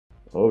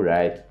All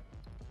right,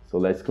 so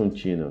let's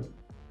continue.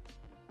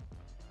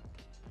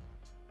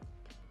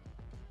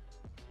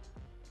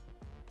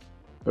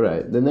 All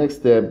right, the next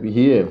step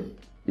here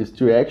is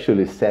to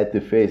actually set the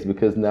face,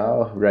 because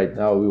right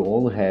now we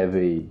only have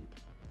an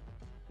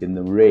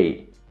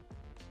array.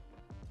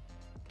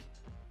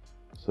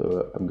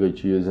 So I'm going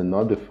to use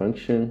another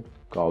function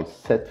called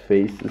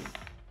setFaces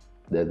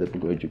that I'm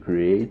going to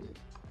create,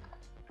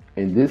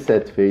 and this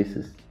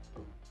setFaces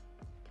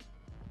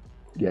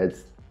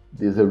gets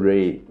this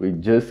array we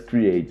just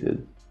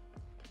created.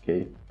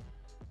 Okay,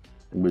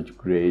 I'm going to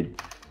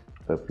create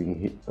up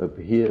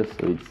here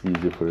so it's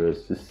easier for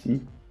us to see.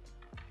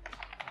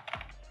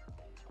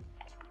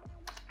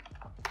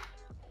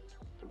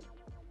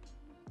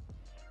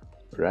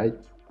 Right,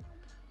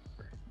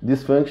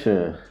 this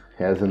function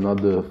has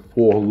another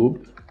for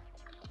loop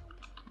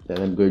that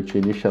I'm going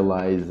to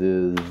initialize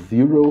as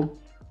 0,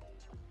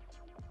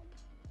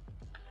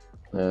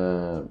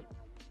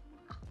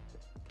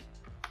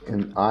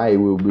 and I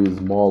will be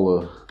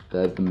smaller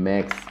than the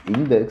max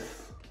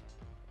index.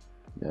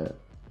 Yeah.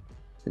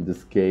 In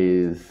this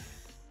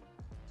case,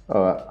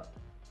 I'm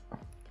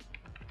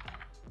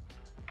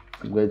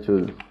going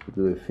to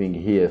do a thing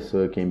here so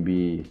it can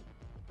be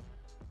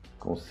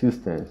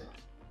consistent.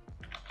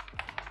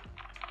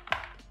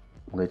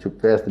 I'm going to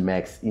pass the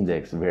max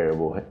index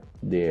variable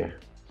there.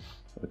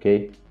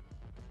 Okay,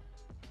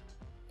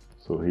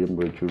 so here I'm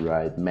going to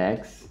write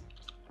max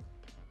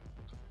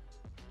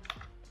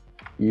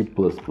e++.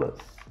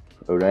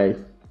 All right,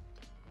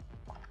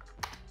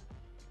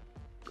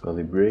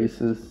 curly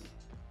braces.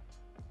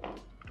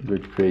 I'm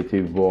going to create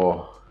a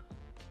var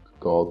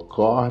called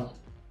card.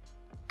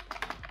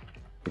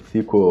 It's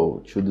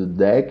equal to the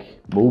deck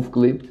move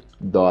clip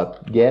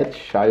dot get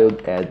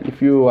child add.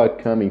 If you are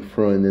coming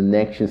from an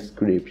action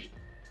script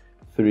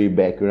 3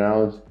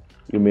 background,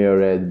 you may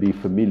already be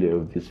familiar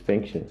with this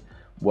function.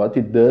 What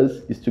it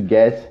does is to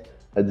get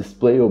a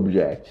display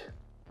object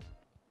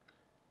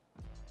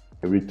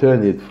and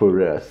return it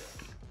for us.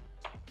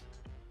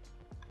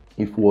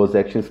 If it was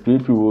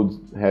ActionScript, we would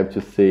have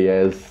to say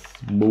as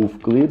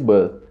move clip,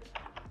 but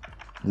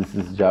this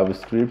is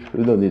JavaScript,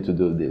 we don't need to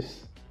do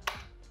this.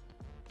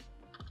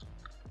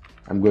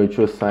 I'm going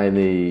to assign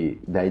a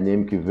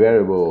dynamic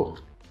variable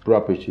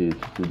property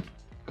to the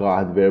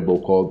card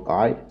variable called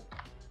I,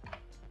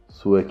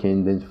 so I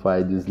can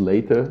identify this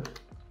later.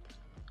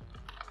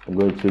 I'm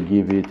going to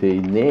give it a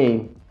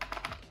name,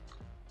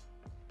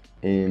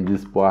 and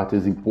this part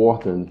is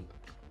important.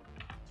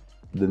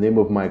 The name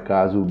of my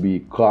class will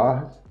be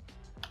card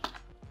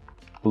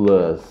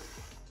plus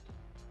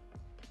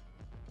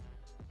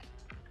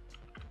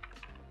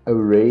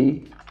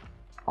array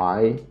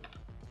I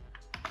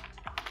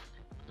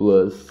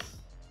plus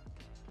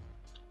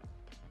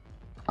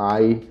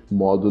I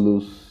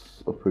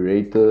modulus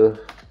operator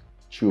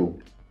 2.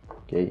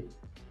 Okay,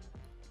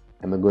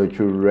 and I'm going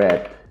to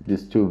wrap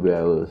these two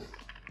values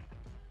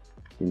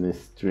in a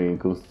string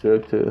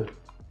constructor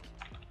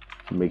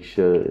to make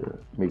sure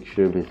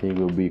everything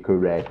will be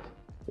correct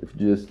with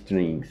just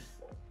strings.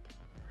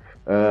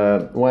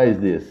 Why is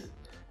this?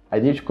 I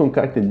need to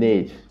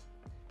concatenate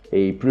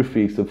a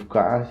prefix of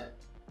card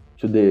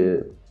to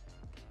the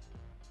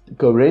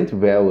current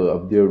value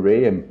of the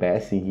array I'm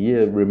passing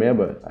here.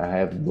 Remember, I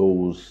have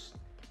those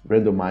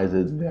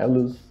randomized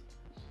values.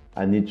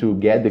 I need to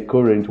get the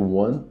current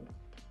one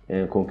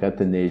and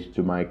concatenate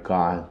to my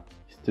card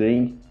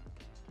string,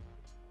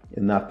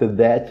 and after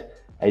that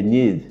I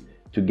need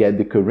to get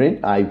the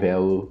current I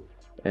value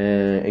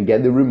and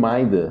get the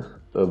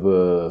reminder of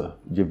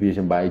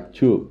division by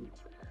 2.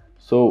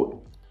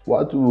 So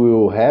what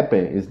will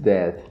happen is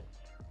that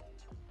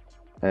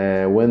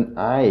when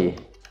I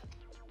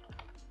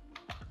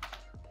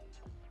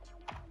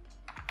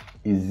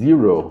is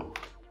 0,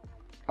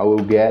 I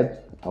will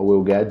get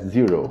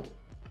 0.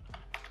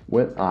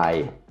 When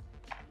I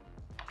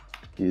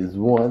is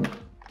 1,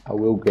 I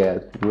will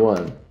get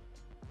 1.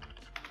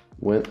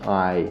 When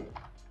I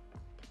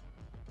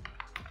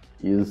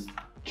is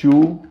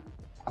 2,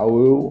 I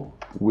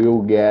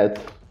will get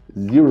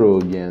 0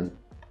 again.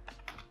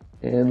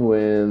 And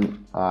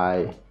when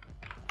I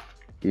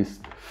is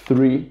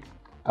 3,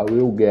 I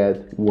will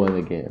get 1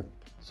 again.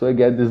 So I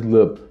get this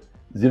loop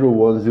 0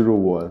 1 0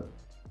 1.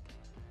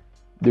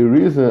 The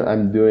reason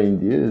I'm doing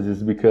this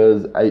is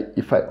because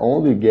if I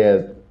only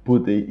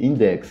put the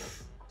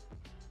index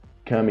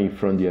coming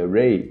from the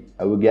array,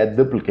 I will get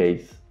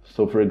duplicates.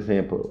 So for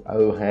example, I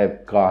will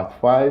have card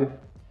 5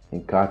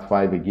 and card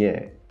 5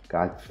 again,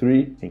 card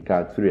 3 and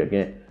card 3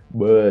 again,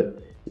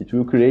 but it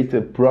will create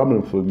a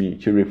problem for me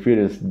to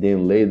reference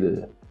them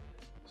later.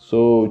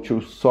 So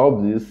to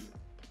solve this,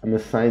 I'm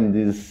assigning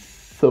this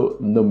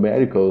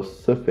numeric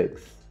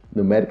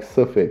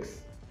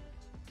suffix.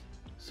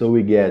 So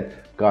we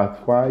get card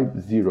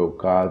 5 0,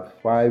 card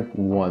 5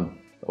 1.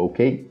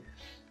 Okay.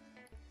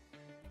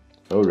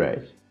 All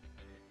right.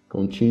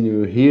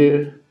 Continue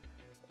here.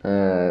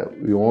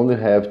 We only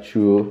have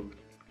to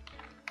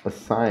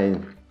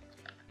assign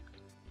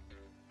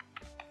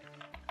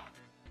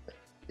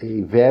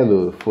a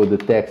value for the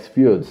text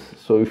fields.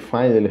 So we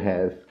finally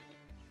have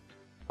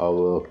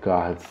our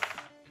cards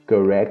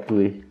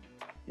correctly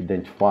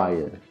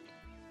identified.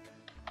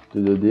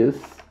 To do this,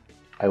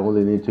 I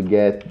only need to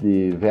get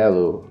the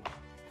value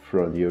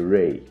from the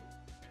array.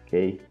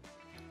 Okay,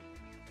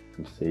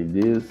 save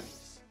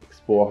this,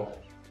 export.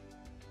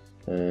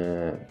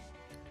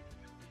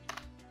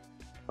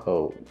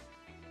 Oh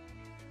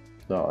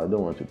no, I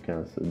don't want to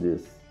cancel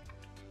this.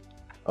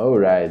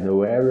 Alright,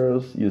 no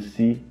errors. You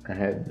see, I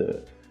have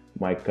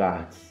my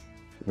cards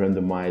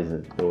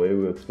randomized the way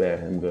we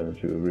expect. I'm going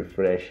to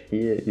refresh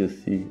here. You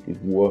see,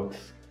 it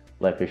works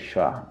like a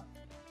charm.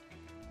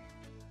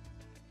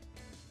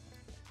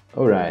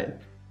 Alright,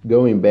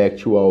 going back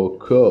to our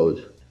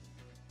code.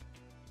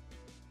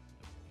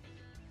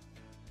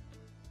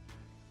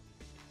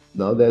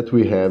 Now that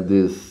we have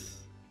this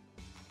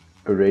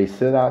array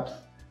setups,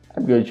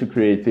 I'm going to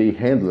create a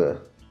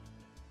handler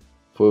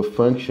for a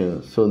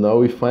function. So now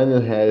we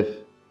finally have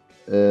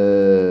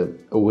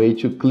a way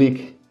to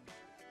click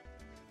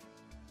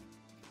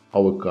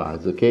our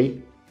cards,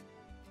 okay?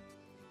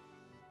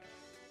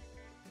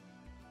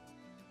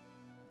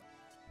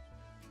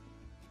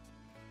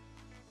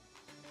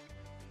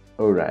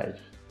 Alright,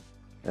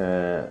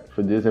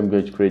 for this I'm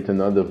going to create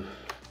another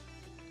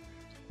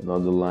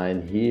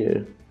line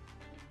here.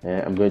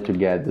 I'm going to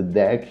get the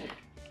deck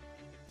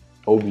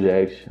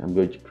object. I'm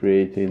going to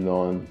create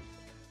I'm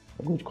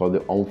going to call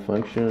the on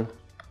function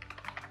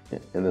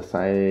and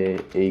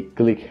assign a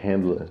click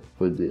handler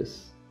for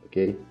this,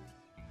 okay?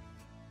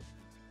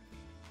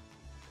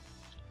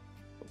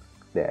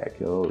 Deck,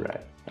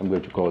 alright. I'm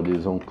going to call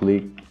this on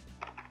click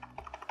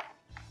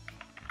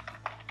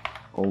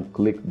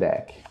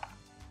deck.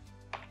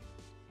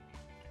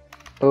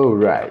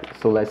 Alright,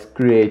 so let's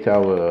create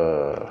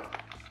our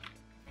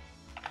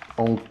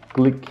on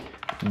click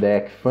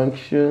deck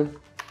function,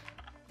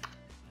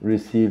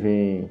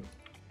 receiving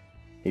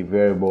a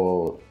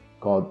variable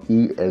called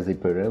E as a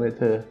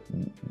parameter,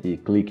 the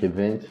click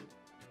event.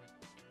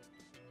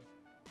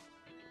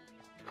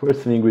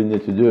 First thing we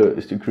need to do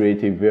is to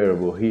create a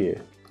variable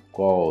here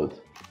called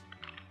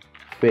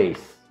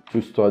face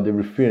to store the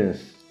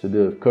reference to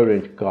the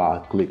current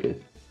card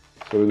clicked.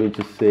 So we're going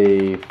to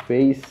say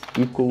face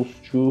equals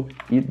to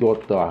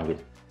e.target.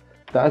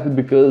 Target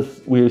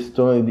because we're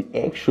storing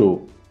the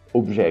actual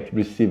object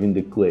receiving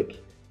the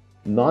click,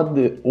 not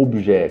the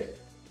object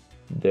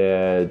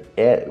that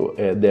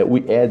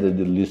we added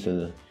the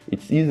listener.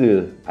 It's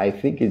easier, I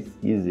think it's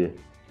easier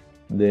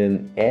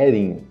than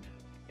adding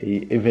a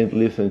event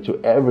listener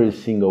to every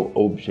single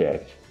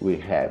object we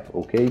have,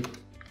 okay?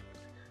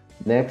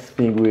 Next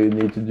thing we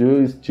need to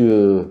do is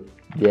to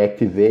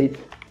deactivate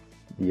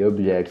the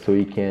object so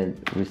we can't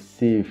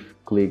receive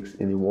clicks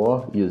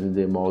anymore using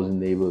the mouse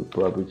enabled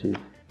property,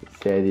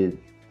 setting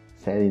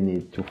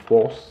it to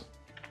false.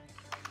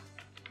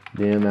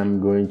 Then I'm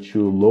going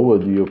to lower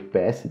the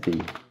opacity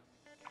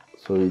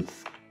so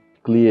it's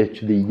clear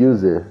to the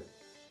user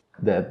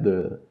that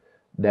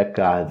that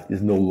card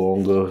is no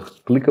longer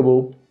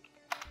clickable.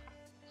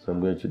 So I'm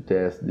going to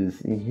test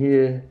this in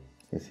here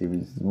and see if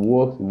it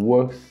works. It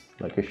works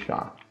like a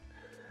charm.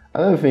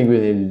 Another thing we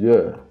need to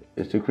do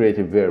is to create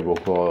a variable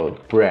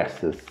called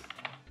presses.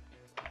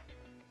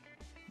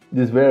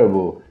 This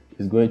variable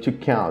is going to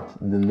count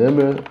the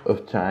number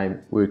of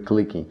times we're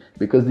clicking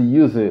because the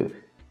user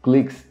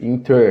clicks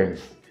in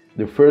turns.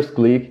 The first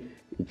click,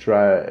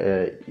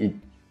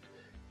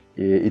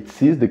 it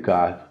sees the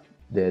card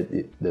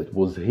that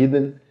was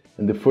hidden,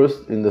 and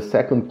the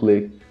second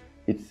click,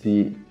 it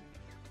see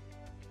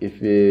if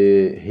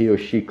he or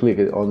she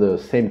clicked on the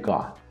same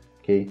card.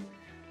 Okay,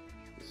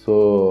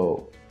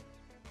 so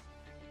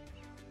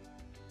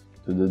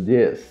to do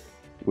this,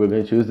 we're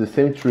going to use the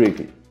same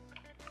trick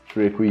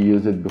we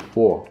used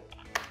before.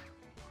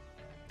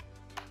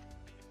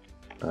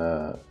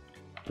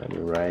 Let me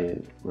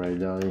write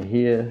down in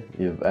here.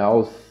 If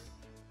else,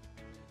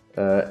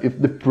 if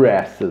the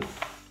presses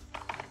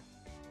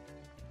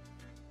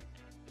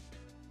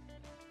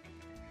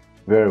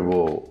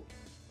variable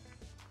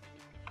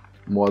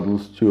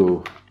modulus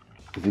 2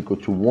 is equal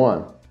to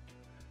 1,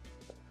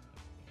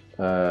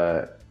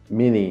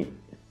 meaning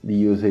the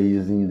user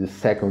is in the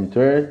second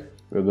turn,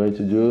 we're going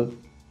to do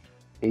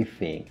a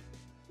thing.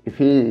 If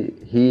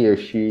he or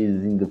she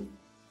is in the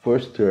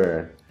first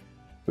turn,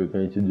 we're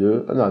going to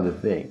do another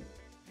thing.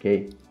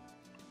 Okay,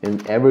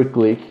 and every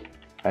click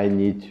I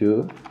need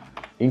to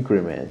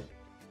increment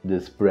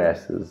this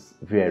presses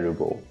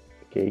variable.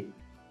 Okay,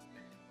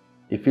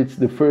 if it's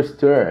the first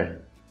turn,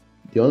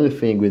 the only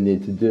thing we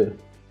need to do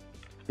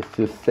is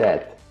to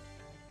set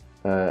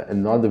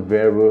another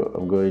variable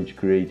I'm going to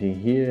create in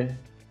here.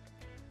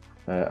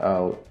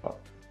 I'm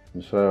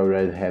sorry, I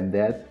already have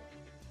that.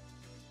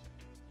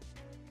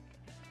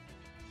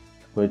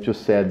 I'm going to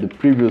set the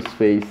previous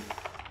phase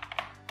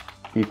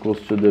equals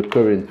to the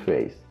current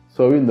phase,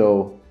 so we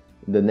know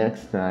the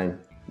next time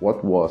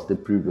what was the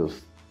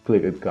previous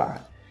clicked card.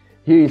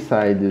 Here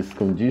inside this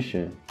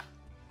condition,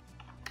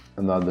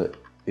 another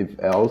if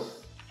else,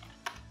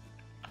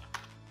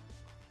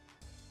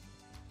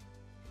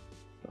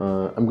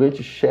 I'm going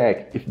to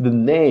check if the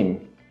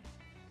name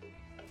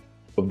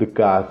of the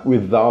card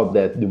without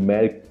that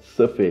numeric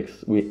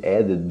suffix we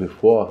added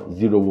before,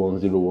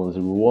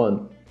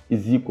 010101,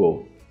 is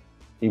equal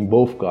in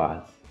both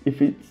cards.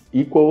 If it's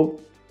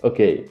equal,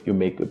 okay, you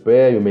make a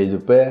pair, you made a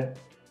pair,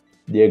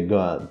 they're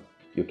gone.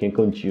 You can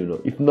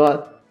continue. If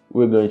not,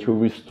 we're going to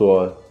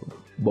restore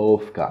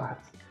both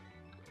cards.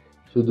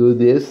 To do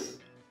this,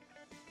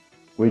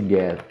 we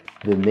get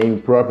the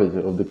name property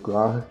of the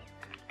card,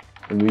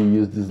 and we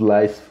use the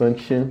slice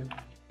function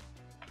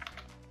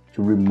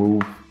to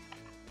remove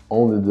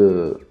only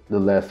the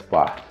last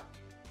part.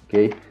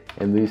 Okay,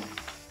 and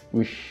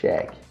we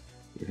check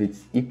if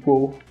it's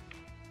equal.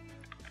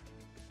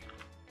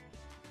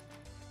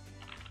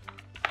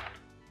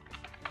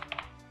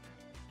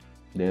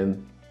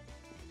 Then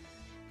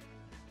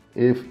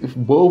if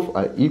both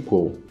are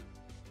equal,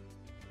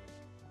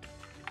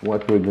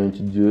 what we're going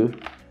to do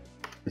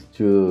is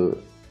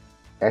to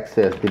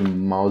access the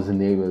mouse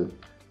enabled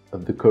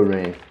of the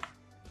current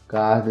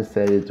card and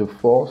set it to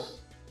false.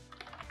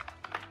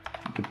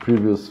 The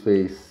previous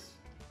face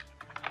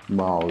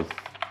mouse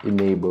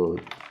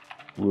enabled,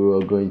 we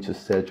are going to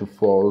set to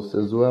false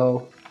as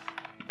well.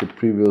 The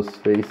previous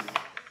face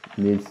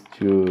needs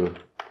to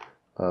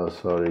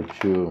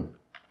to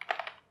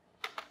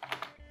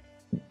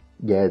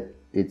get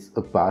its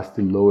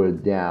opacity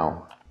lowered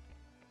down,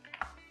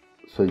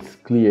 so it's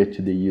clear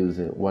to the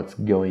user what's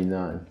going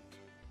on.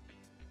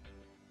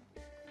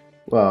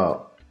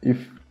 Well,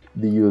 if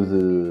the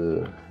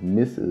user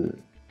misses,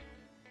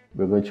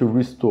 we're going to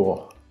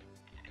restore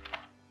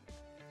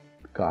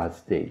the card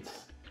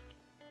states,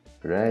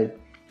 right?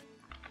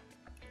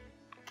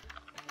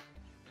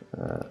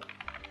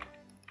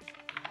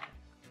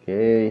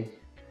 Okay,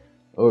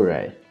 all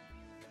right.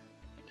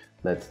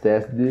 Let's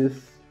test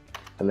this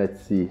and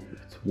let's see if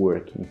it's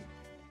working.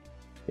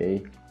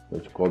 Okay,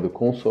 let's call the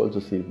console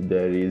to see if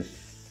there is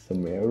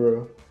some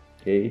error.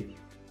 Okay,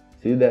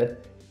 see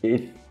that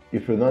if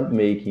you're not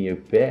making a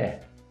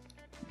pair,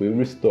 we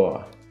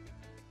restore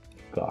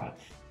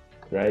cards,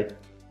 right?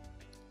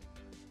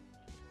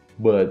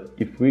 But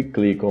if we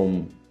click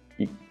on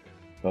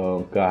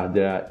cards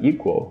that are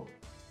equal,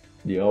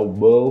 they are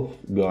both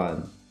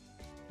gone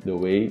the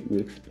way we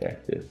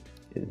expected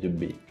it to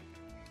be.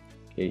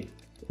 Okay,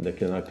 and I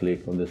cannot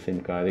click on the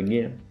same card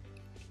again.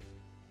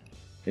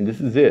 And this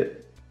is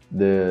it.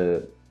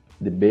 The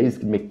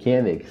basic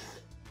mechanics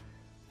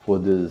for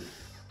this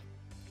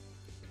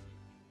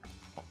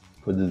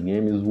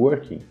game is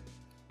working.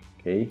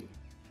 Okay,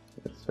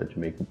 let's try to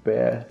make a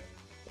pair.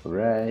 All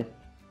right.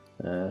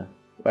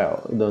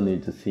 Well, you don't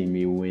need to see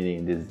me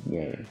winning this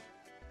game,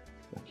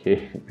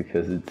 okay?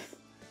 Because it's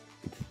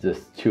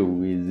just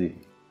too easy.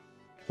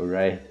 All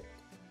right.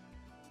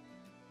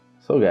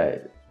 So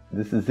guys,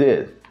 this is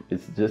it.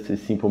 It's just a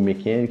simple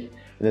mechanic.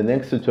 In the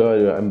next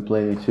tutorial, I'm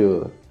planning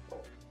to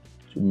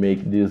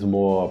make this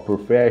more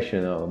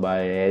professional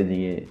by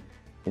adding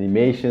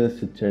animations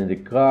to turn the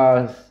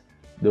cards.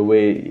 The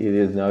way it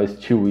is now is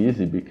too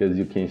easy because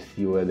you can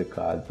see where the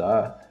cards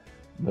are.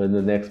 But in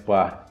the next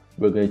part,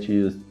 we're going to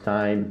use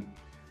time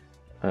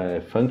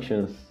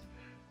functions,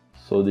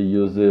 so the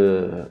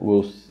user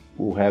will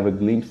have a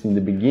glimpse in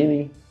the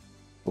beginning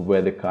of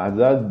where the cards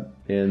are,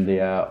 and they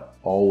are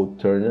all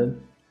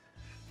turned,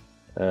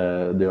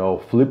 they're all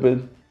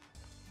flipped,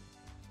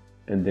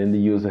 and then the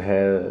user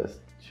has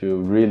to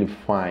really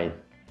find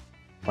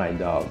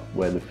out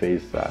where the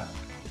faces are.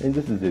 And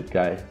this is it,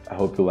 guys. I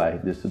hope you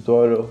like this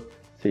tutorial.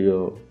 See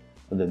you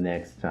on the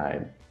next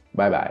time.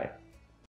 Bye bye.